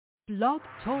Blog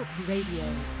Talk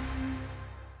Radio.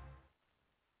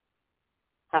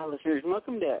 Hi, listeners.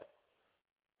 Welcome to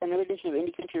another edition of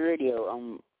Indie Country Radio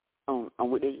on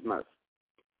Weekdays with Murph.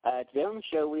 Today on the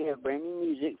show, we have brand new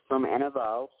music from Anna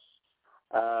Vaus,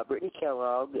 Britnee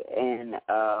Kellogg, and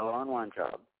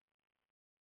Weintraub.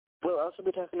 We'll also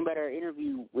be talking about our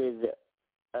interview with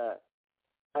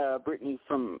Britnee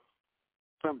from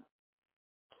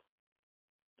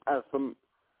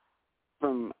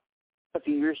a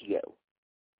few years ago.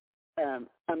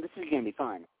 This is going to be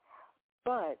fun.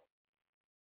 But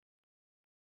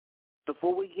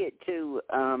before we get to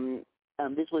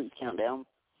this week's countdown,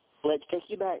 let's take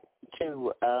you back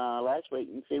to last week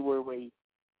and see where we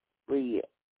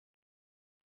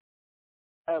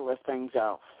left things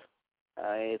off.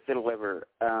 If it'll ever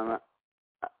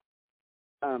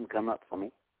come up for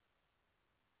me.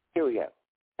 Here we go.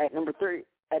 At number three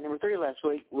last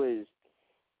week was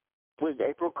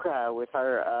April Cry with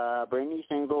her brand new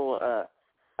single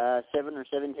 7 or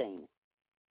 17.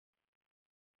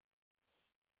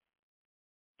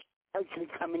 Actually,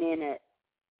 coming in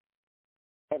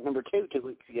at number 2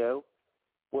 weeks ago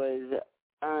was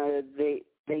the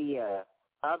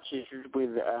Bob Sisters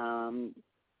with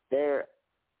their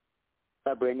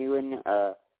brand new one,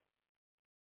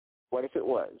 What If It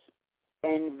Was,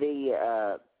 and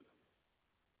the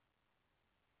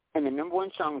number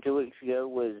 1 song 2 weeks ago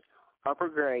was Harper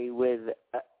Gray with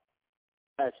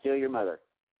Still Your Mother.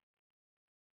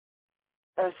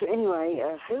 So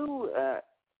anyway, who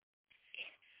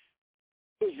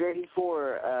is ready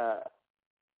for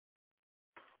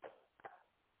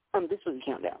this week's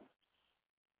countdown?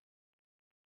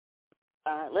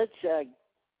 Let's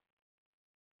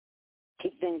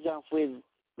kick things off with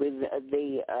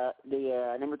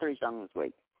the number 3 song this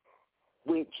week,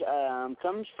 which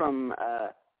comes from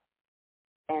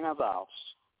Anna Vaus.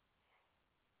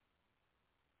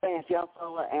 And if y'all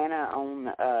follow Anna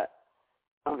on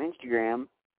Instagram,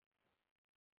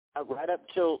 right up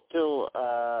till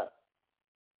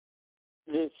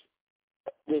this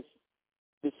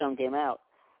song came out,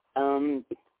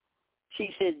 she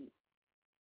said,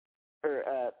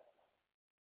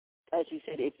 as she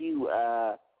said, if you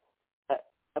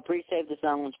pre-save the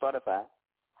song on Spotify,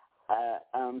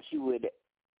 she would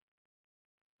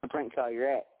prank call your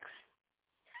ex.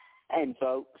 And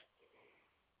folks,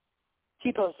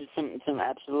 she posted some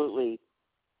absolutely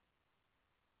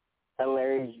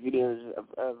hilarious videos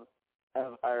of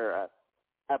her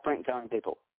prank calling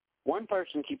people. One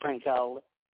person she prank called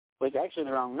was actually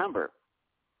the wrong number,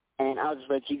 and I'll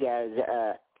just let you guys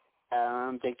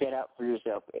take that out for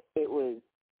yourself. It was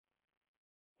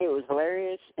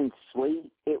hilarious and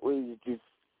sweet. It was just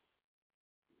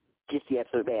the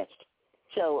absolute best.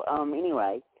 So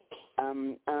anyway,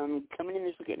 coming in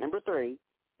this week at number 3.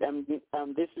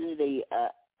 This is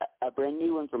a brand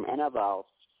new one from Anna Vaus.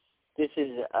 This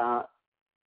is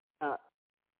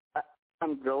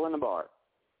Girl in a Bar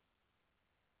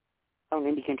on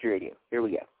Indie Country Radio. Here we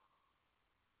go.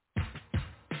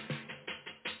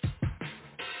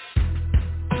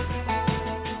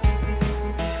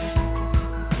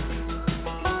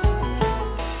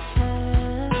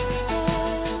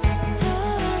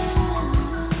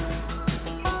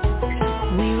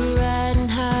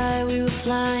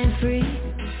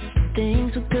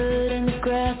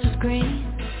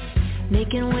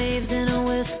 Making waves in a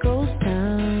West Coast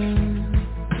town.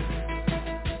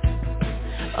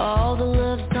 All the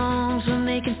love songs were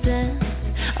making sense.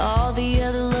 All the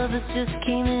other lovers just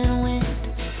came and went.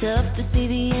 Tough to see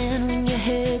the end when your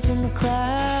head's in the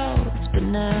clouds. But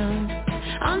now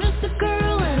I'm just a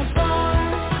girl in a bar,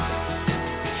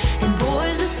 and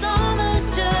boys, the summer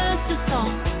just a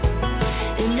song.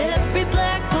 And every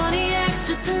black Pontiac's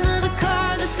just another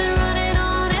car that's been running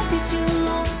on empty too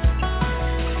long.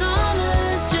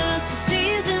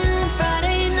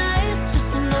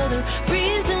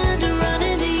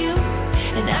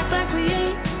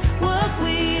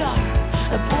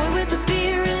 A boy with a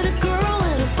beer and a girl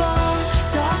in a bar,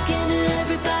 talking to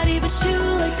everybody but you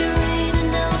like there ain't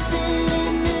an elephant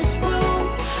in this room.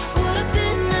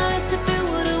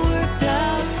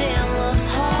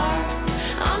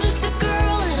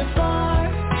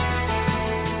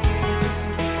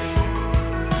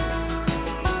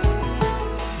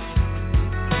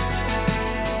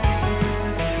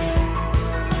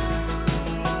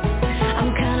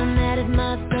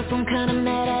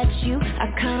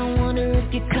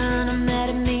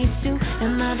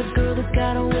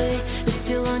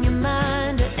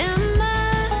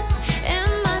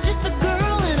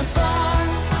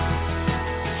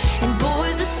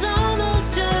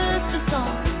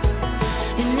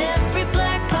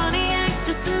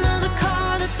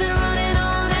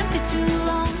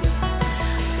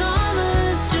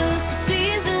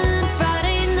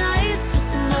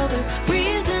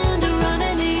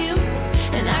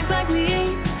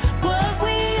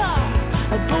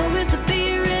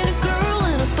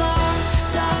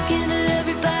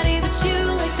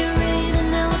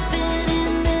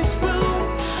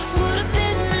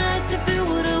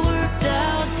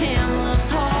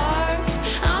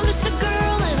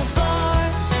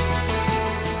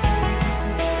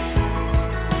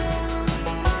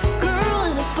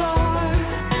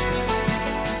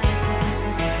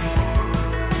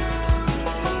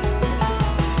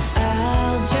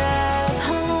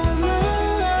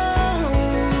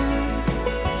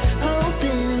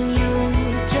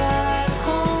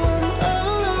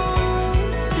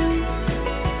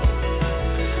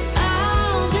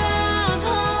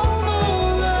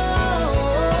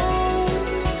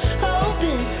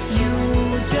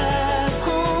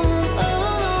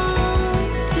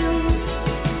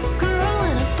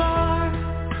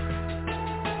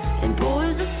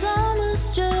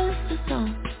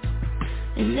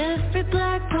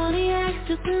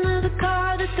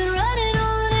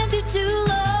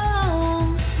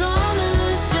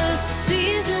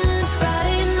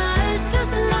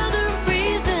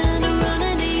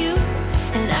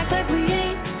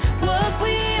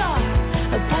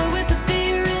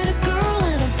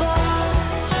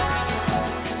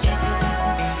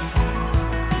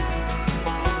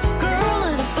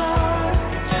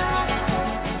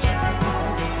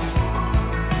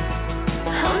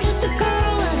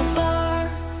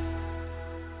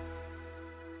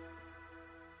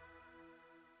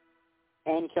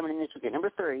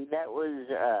 3, that was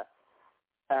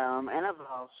Anna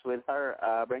Vaus with her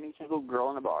brand new single "Girl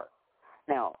in a Bar."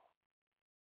 Now,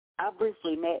 I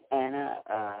briefly met Anna.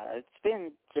 It's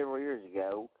been several years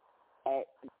ago at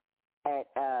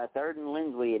 3rd and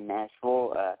Lindsley in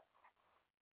Nashville,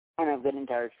 and I've got an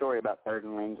entire story about 3rd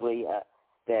and Lindsley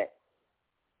that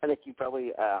you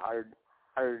probably heard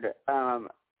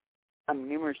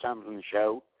numerous times on the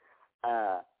show.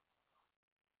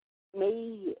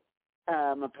 Me,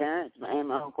 my parents, and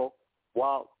my uncle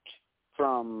walked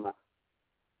from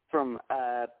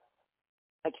a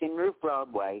Tin Roof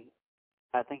Broadway,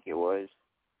 I think it was,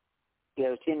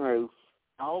 Tin Roof,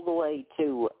 all the way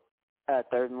to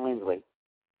 3rd and Lindsley.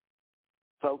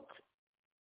 Folks,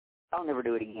 I'll never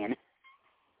do it again.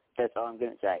 That's all I'm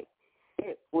going to say.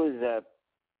 It was a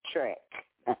trek.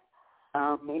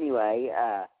 Anyway,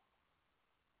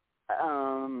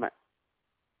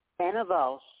 Anna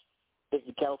Vaus is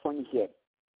the California Kid.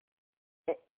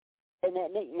 And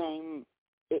that nickname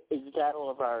is the title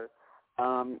of our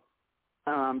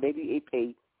debut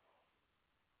EP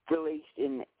released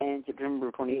in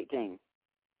September 2018.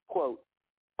 Quote,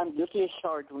 "I'm guilty as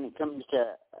charged when it comes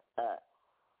to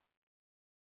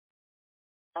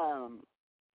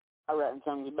writing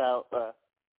songs about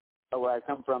where I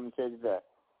come from," says the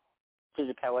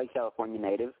Poway, California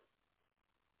native.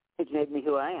 "It's made me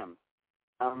who I am.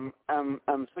 So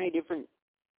many different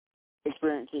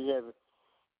experiences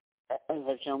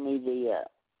have shown me the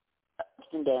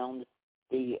ups and downs,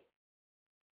 the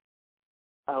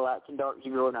lights and darks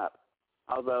of growing up.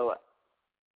 Although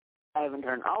I haven't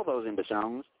turned all those into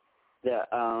songs, the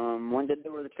ones that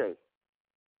were the truth.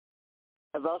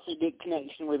 I've also did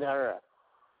connection with her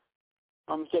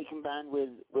homestead combined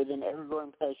with an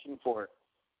ever-growing passion for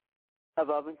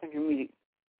evolving country music.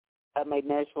 I've made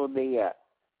Nashville the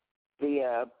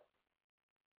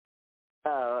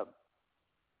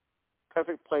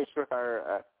perfect place for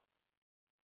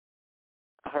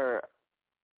her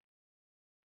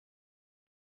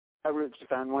roots to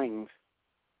find wings.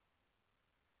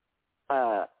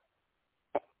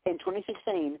 In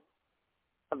 2016,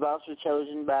 Vaus was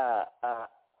chosen by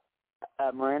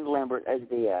Miranda Lambert as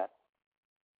the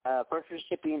first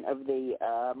recipient of the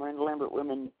Miranda Lambert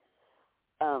Women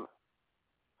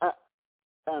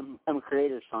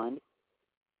Creators Fund,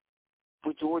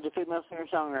 which awards a female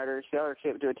singer-songwriter a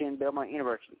scholarship to attend Belmont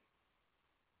University.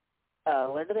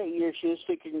 Later that year, she was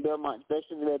featured in Belmont's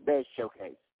Best of the Best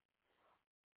showcase.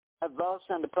 Vaus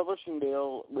signed a publishing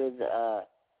deal with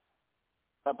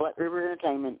Black River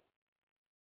Entertainment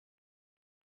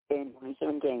in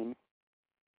 2017.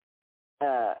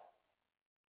 And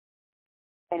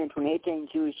in 2018,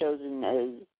 she was chosen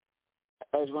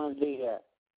as one of the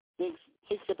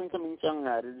six up-and-coming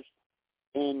songwriters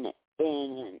in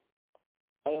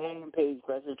AMP's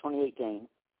class of 2018,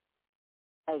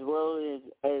 as well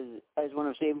as one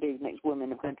of CMT's Next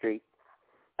Women of Country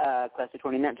class of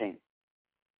 2019.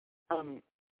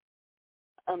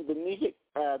 The music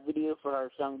video for her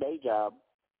song "Day Job"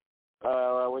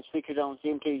 was featured on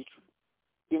CMT's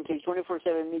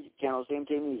 24/7 music channel,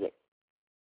 CMT Music.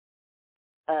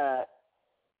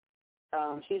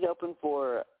 She's open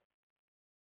for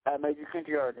major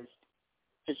country artists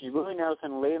such as Willie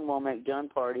Nelson, Leon Womack, John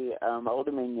Party, Old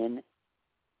Dominion,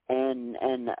 and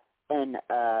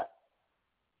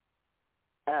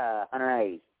Hunter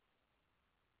Hayes.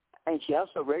 And she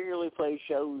also regularly plays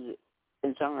shows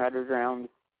and songwriters around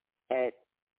at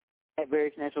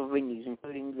various national venues,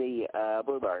 including the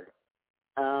Bluebird.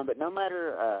 But no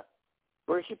matter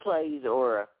where she plays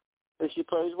or who she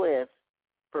plays with,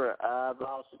 for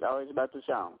Vaus, it's always about the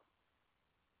song.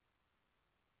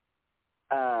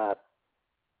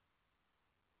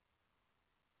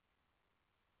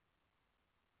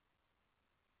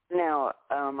 Now,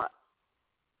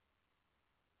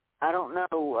 I don't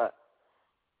know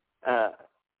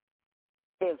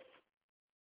if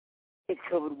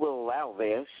COVID will allow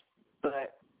this,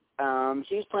 but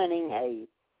she's planning a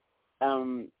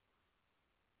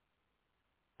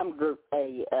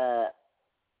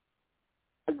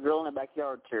girl in a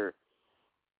backyard tour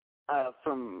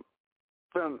from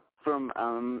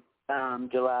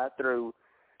July through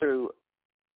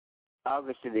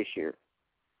August of this year.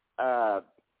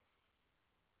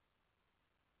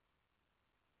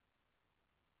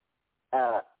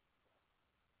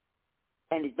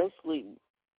 And it's basically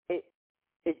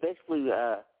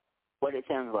what it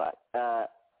sounds like. I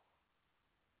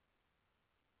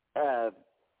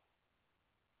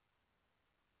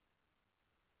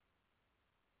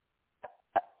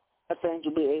think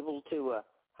you'll be able to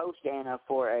host Anna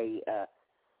for a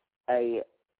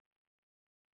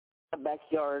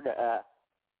backyard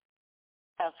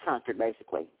house concert,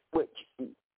 basically, which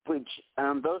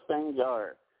which those things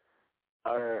are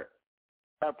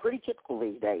pretty typical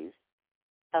these days.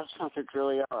 House concerts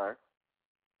really are.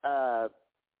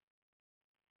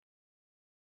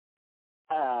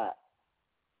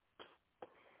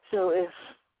 So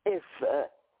if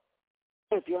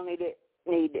y'all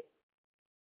need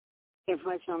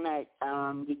information on that,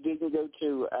 you can go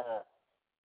to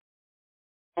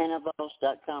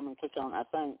annavaus.com and click on, I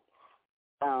think,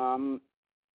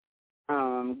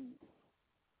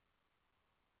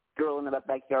 girl in the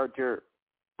backyard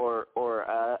or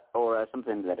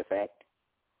something to that effect.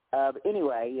 But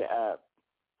anyway,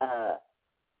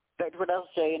 back to what I was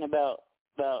saying about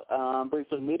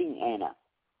briefly meeting Anna.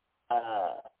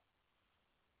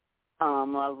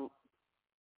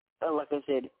 Like I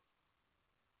said,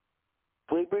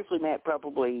 we briefly met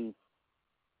probably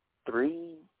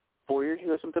 3-4 years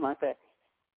ago, something like that.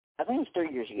 I think it was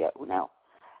 3 years ago now.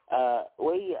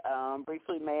 We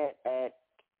briefly met at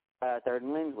 3rd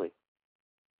and Lindsley,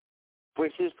 where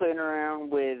she was playing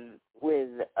around with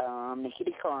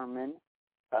Nikita Carmen,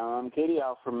 Katie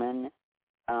Offerman,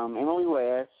 Emily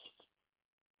West,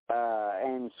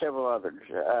 and several others.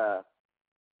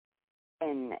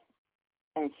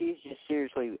 And she's just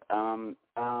seriously one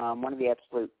of the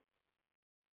absolute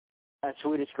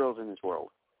sweetest girls in this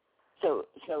world. So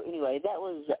anyway, that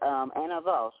was Anna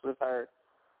Vaus with her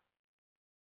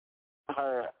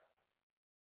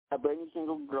a brand new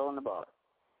single, "Girl in the Bar,"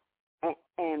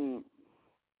 and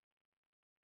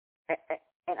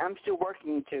I'm still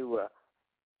working to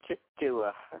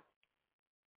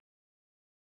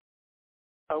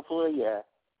hopefully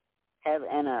have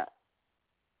Anna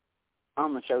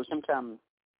on the show sometime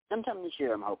this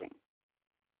year, I'm hoping.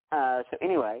 So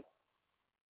anyway,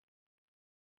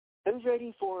 who's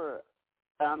ready for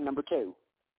number 2?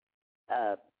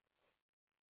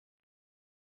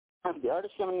 The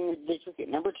artist coming in this week at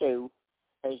number 2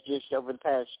 has just over the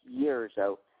past year or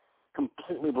so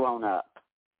completely blown up.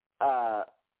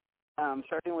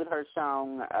 Starting with her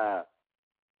song,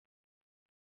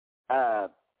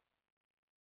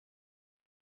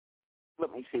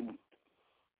 let me see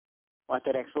what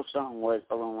that actual song was.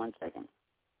 Hold on 1 second.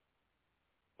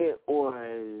 It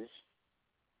was,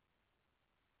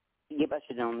 I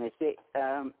should know this.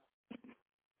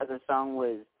 The song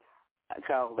was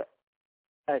called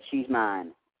 "She's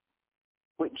Mine,"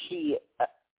 which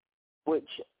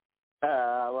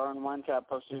Lauren Weintraub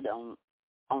posted on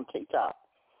TikTok,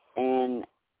 and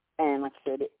like I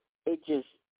said, it just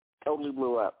totally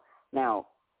blew up. Now,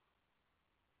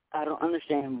 I don't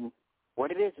understand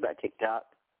what it is about TikTok,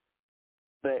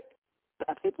 but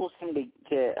people seem to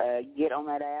get on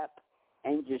that app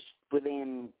and just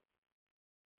within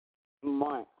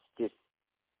months just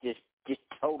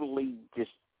totally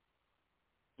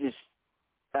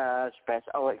surpass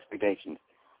all expectations.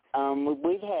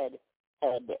 We've had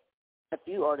a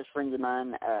few artist friends of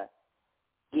mine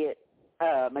get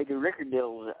major record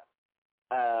deals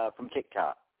from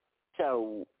TikTok.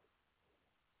 So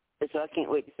I can't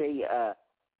wait to see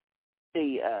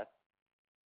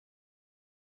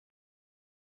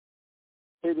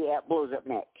who the app blows up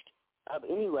next.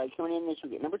 Anyway, coming in this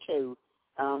week at number 2,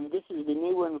 this is the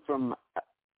new one from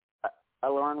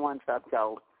Lauren Weintraub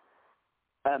called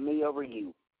 "Me Over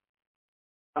You"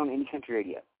 on Indie Country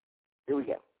Radio. Here we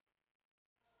go.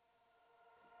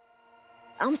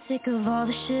 I'm sick of all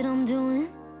the shit I'm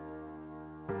doing,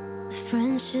 the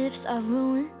friendships I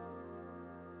ruin,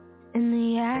 and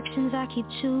the actions I keep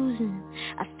choosing.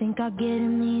 I think I'll get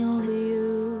me over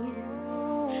you.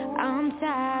 I'm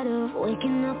tired of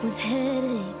waking up with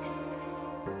headaches,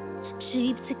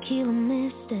 cheap tequila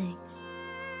mistakes,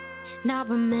 not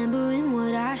remembering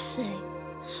what I say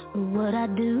or what I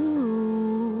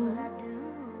do.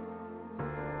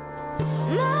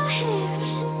 My hair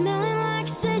smelling like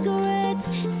cigarettes,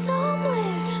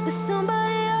 somewhere with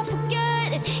somebody I forget,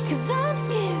 'cause I'm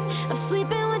scared of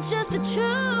sleeping with just the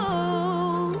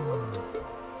truth.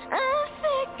 I'm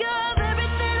sick of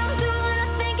everything I'm doing, I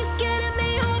think it's getting me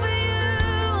over you.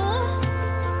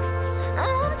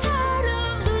 I'm tired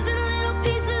of losing little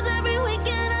pieces every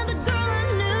weekend of the girl I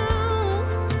knew.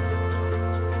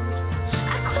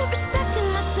 I quit respecting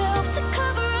myself to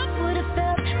cover up what I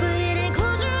felt, but it ain't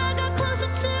closure I got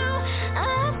closer to. I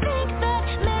think that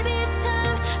maybe it's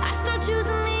time I start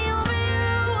choosing me over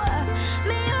you.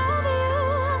 Me over you,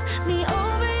 me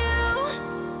over you.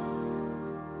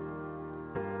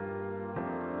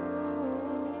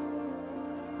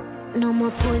 No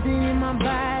more poison in my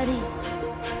body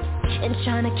and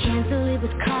trying to cancel it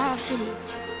with coffee.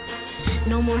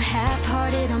 No more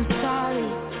half-hearted I'm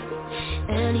sorry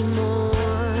anymore.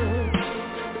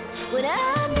 What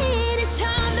I need is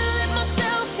time to let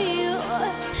myself feel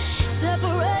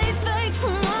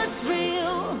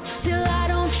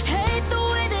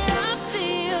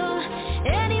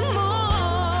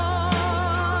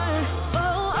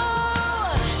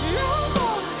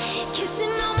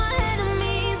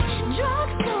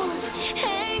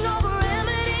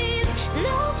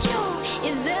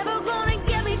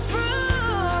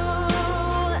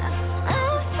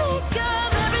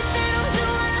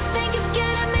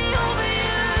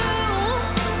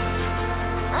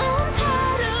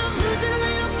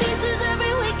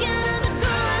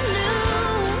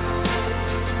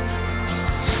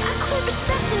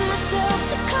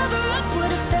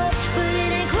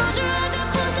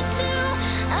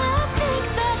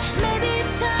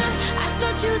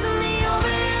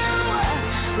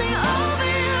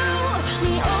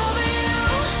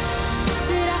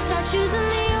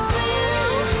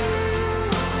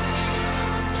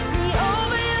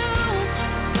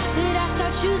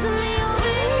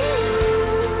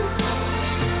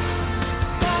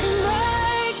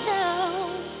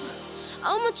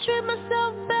treat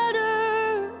myself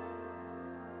better,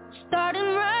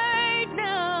 starting right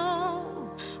now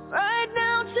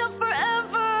till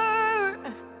forever.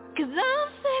 'Cause I'm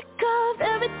sick of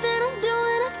everything I'm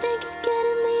doing, I think it's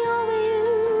getting me over you.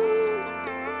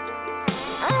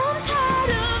 I'm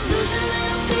tired of losing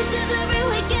little pieces every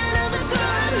weekend of the girl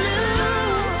I knew.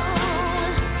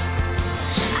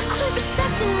 I quit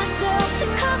accepting myself to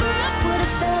cover up what I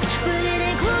felt, but it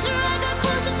ain't closure I got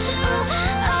closer to.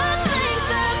 I think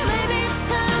that maybe it's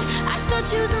time I start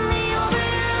choosing me over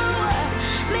you.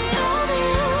 Me over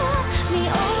you, me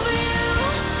over you.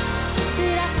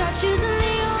 Did I start choosing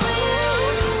me over you?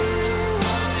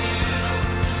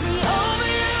 Me over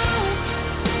you.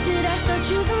 Did I start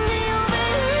choosing me over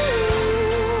you?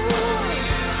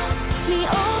 Me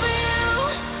over you.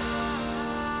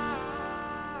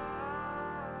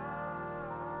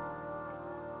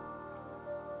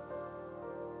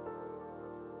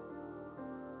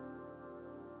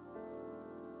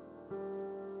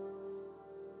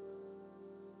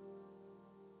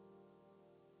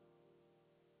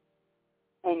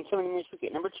 And coming in this week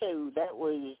at number 2, that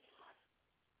was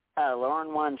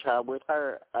Lauren Weintraub with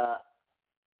her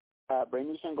brand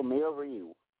new single, Me Over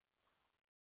You.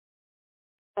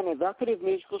 An evocative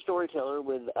musical storyteller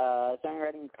with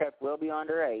songwriting craft well beyond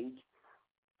her age,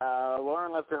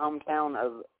 Lauren left her hometown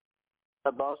of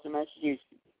Boston, Massachusetts,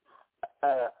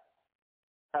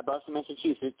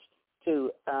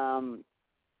 to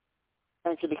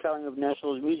answer the calling of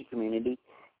Nashville's music community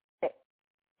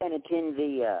and attend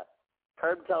the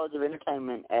Herb College of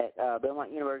Entertainment at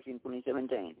Belmont University in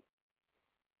 2017.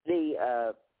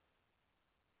 The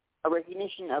a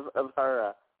recognition of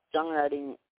her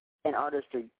songwriting and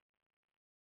artistry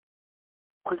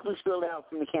quickly spilled out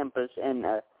from the campus and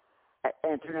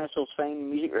through Nashville's famed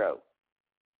Music Row,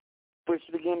 where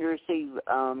she began to receive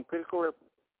critical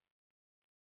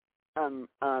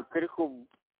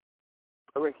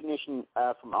recognition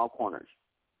from all corners.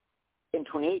 In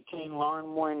 2018,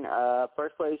 Lauren won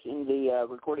first place in the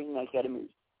Recording Academy's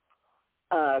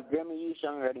Grammy Youth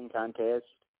Songwriting Contest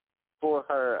for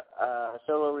her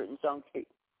solo written song,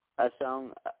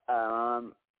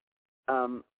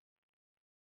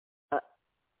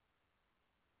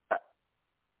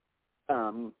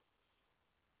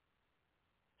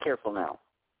 Careful Now.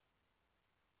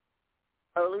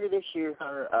 Earlier this year,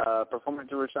 her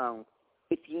performance of her song,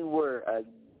 If You Were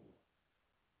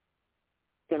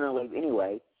Gonna Leave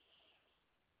Anyway,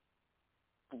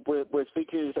 was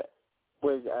featured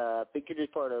as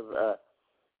part of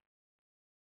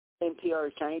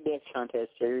NPR's Tiny Desk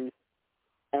Contest series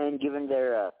and given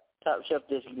their Top Shelf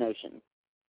designation,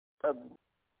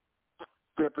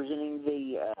 representing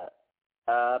the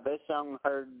best songs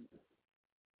heard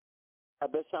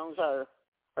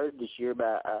this year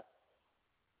by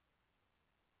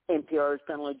NPR's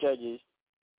panel of judges,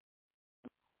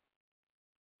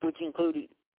 which included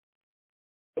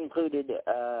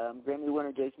Grammy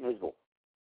winner Jason Isbell,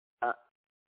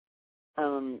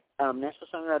 National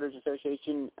Songwriters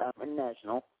Association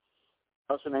International,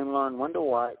 also named Lauren One to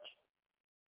Watch,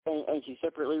 and she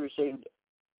separately received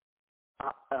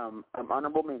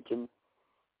honorable mention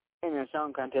in a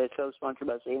song contest co-sponsored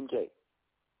by CMT.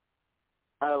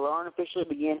 Lauren officially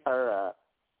began her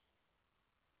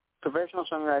professional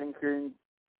songwriting career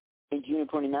in June of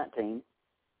 2019.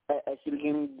 As she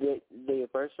became the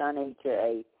first signee to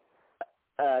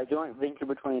a joint venture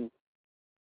between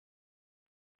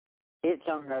hit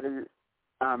songwriter,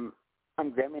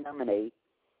 Grammy nominee,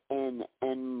 and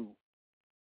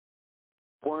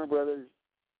Warner Brothers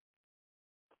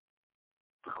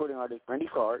recording artist Randy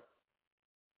Clark,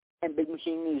 and Big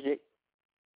Machine Music,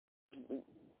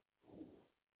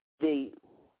 the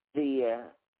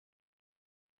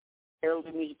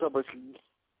Heralded Music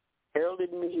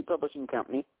Publishing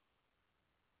Company,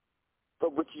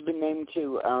 but which has been named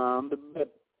to the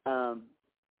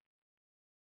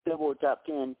Billboard Top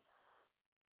 10,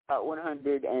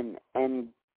 100, and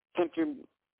country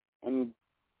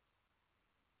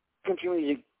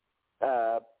music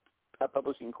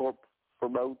publishing corp for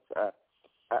both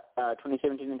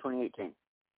 2017 and 2018.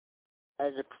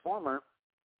 As a performer,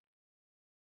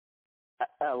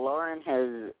 Lauren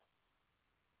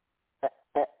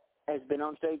has been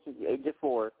on stage since the age of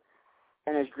 4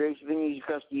 and has graced venues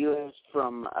across the U.S.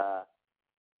 from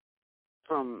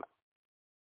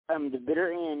the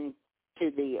bitter end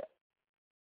to the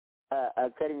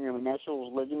cutting room in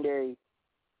Nashville's legendary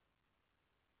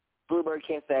Bluebird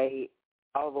Cafe,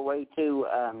 all the way to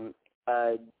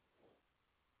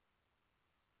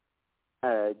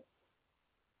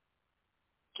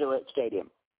Gillette Stadium.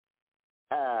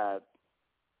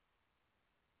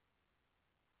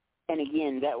 And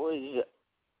again, that was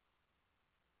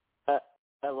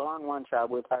Lauren Weintraub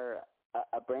with her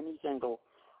a brand new single,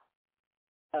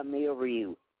 Me Over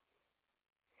You.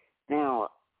 Now,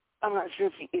 I'm not sure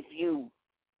if you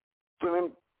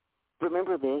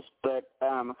remember this, but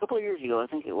a couple of years ago, I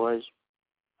think it was,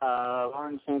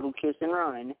 Lauren's single Kiss and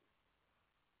Run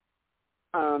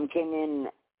came in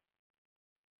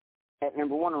at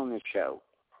number one on this show.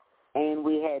 And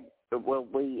we asked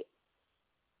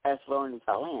Lauren to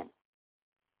call in.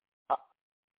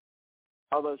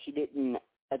 Although she didn't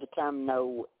at the time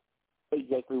know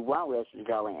exactly why we asked her to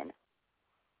call in.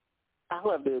 I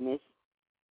love doing this.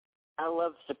 I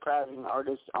love surprising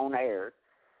artists on air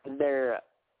with their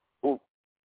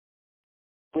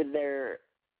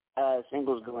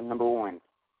singles going number one.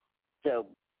 So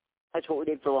that's what we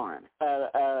did for Lauren.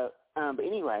 But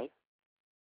anyway,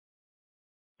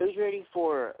 who's ready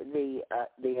for the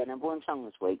number one song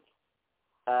this week?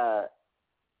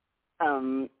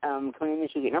 Coming in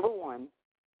this week at number one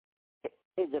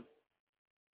is a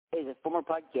former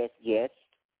podcast guest,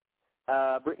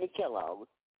 Britnee Kellogg,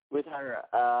 with her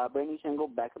brand new single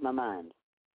 "Back of My Mind."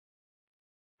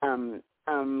 Coming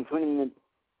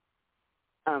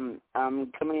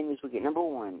in this week at number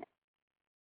one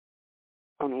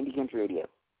on Indie Country Radio.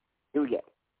 Here we go.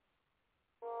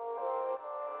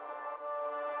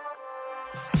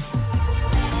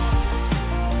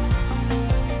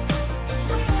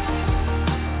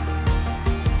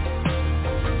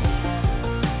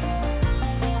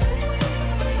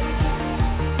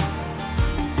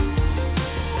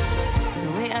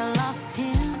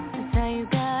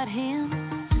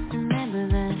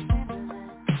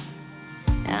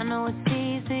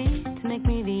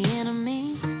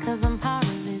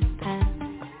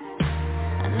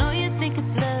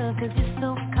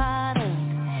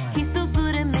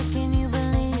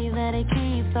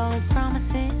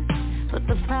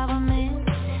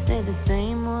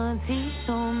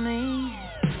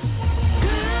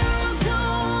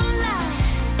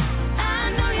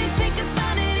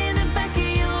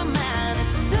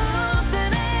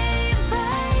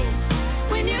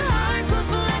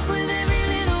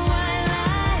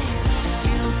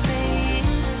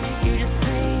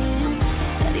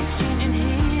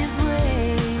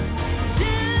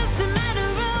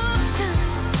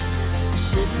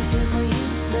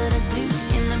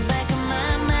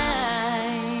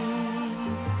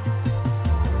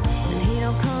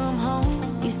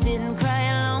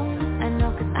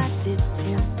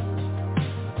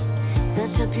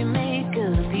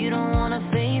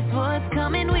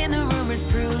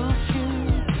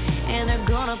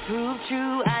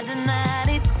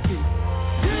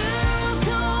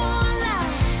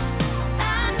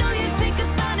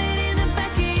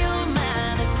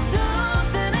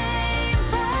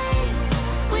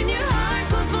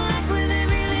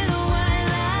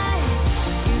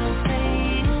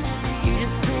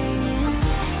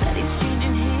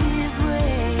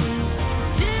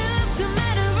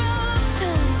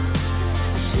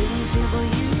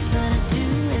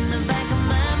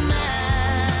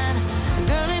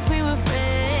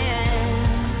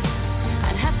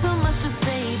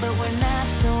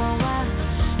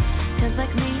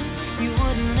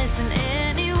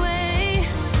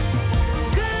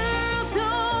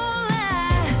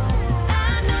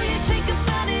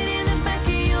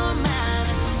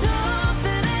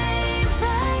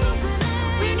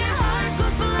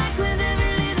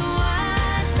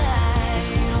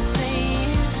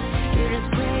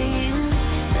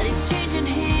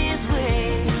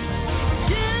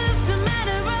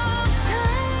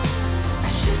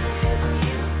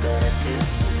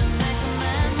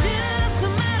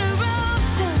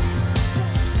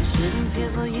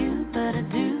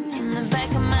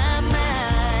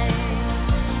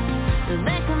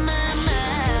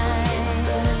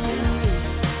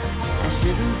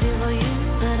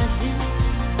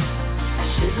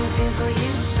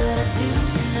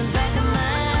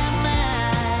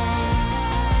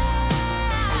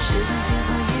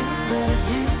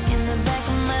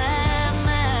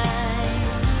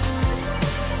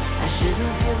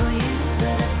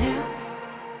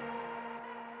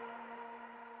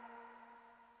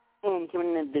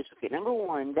 Coming in this week at number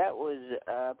one, that was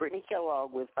Britnee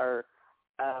Kellogg with her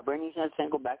brand new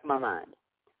single "Back of My Mind."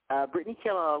 Britnee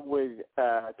Kellogg was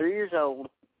 3 years old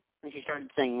when she started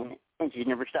singing, and she's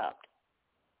never stopped.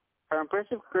 Her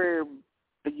impressive career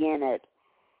began at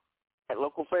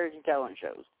local fairs and talent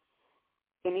shows.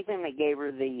 Anything that gave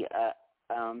her the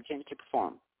chance to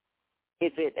perform.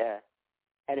 If it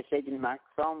had a stage and a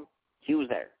microphone, she was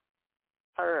there.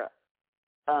 Her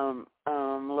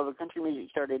love of country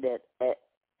music started at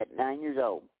 9 years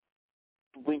old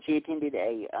when she attended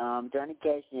a Johnny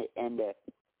Cash and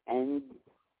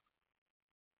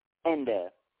and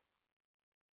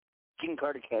King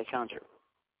Carter Cash concert.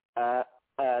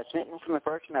 Smitten from the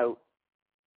first note,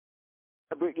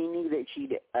 Britnee knew that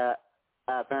she'd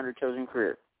found her chosen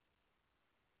career.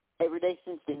 Every day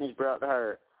since then has brought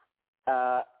her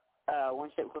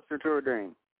one step closer to her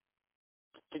dream.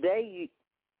 Today,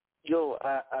 you'll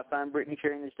find Britnee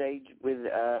sharing the stage with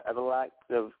the likes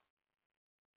of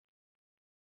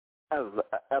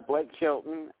Blake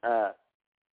Shelton,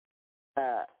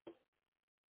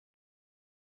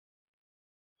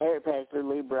 Eric Pasley,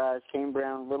 Lee Bryce, Kane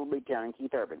Brown, Little Big Town, and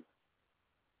Keith Urban.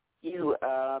 You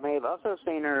may have also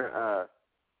seen her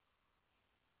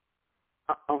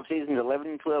on seasons 11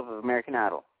 and 12 of American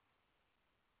Idol.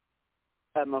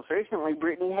 Most recently,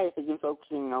 Britnee has been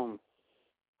focusing on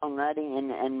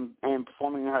writing and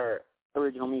performing her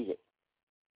original music.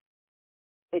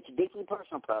 It's a deeply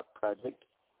personal project,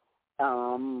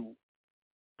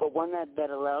 but one that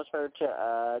allows her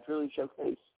to truly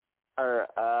showcase her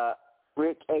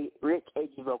rich,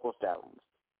 edgy vocal stylings.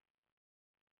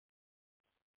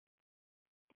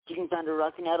 You can find her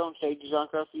rocking out on stages all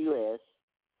across the U.S.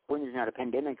 when there's not a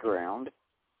pandemic around,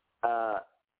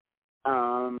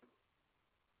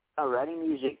 writing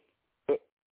music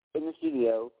in the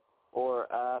studio, or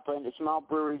playing at small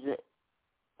breweries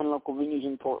and local venues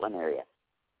in the Portland area.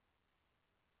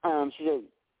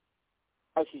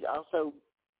 She's also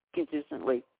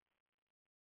consistently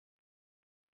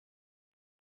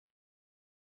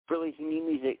releasing new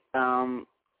music, like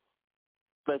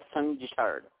the song you just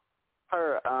heard.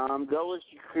 Her goal is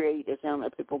to create a sound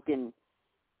that people can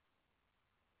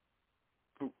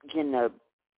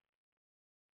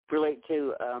relate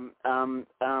to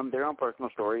their own personal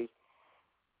stories,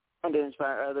 and to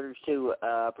inspire others to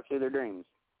pursue their dreams.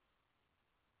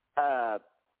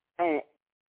 And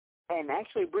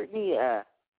actually, Britnee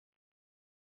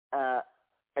has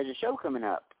a show coming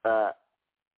up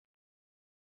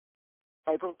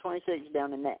April 26th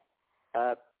down in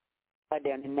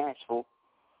Nashville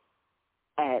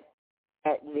at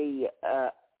the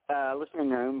listening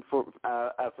room for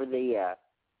the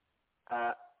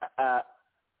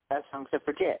Songs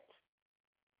for Jets.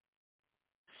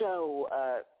 So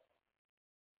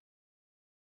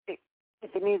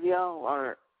if any of y'all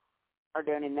are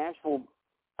down in Nashville,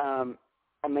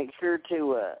 make sure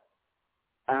to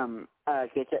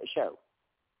get that show.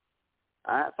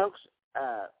 All right, folks.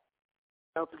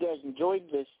 Hope you guys enjoyed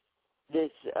this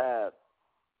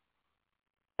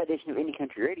edition of Indie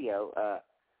Country Radio.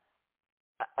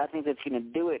 I think that's going to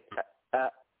do it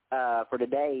for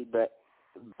today. But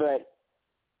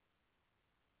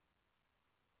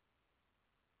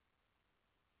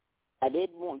I did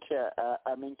want to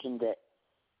mention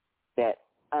that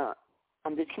on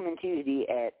this coming Tuesday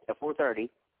at 4:30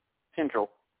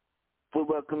 Central, we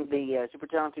welcome the super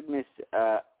talented Miss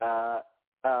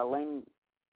Lane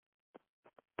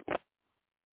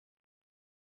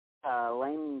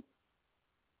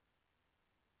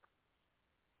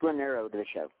Granero to the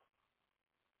show.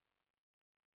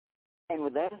 And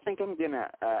with that, I think I'm gonna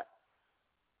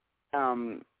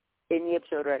end the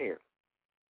episode right here.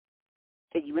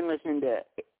 So you've been listening to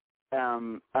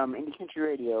Indie Country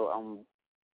Radio on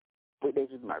Weekdays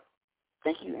with Murph.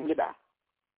 Thank you and goodbye.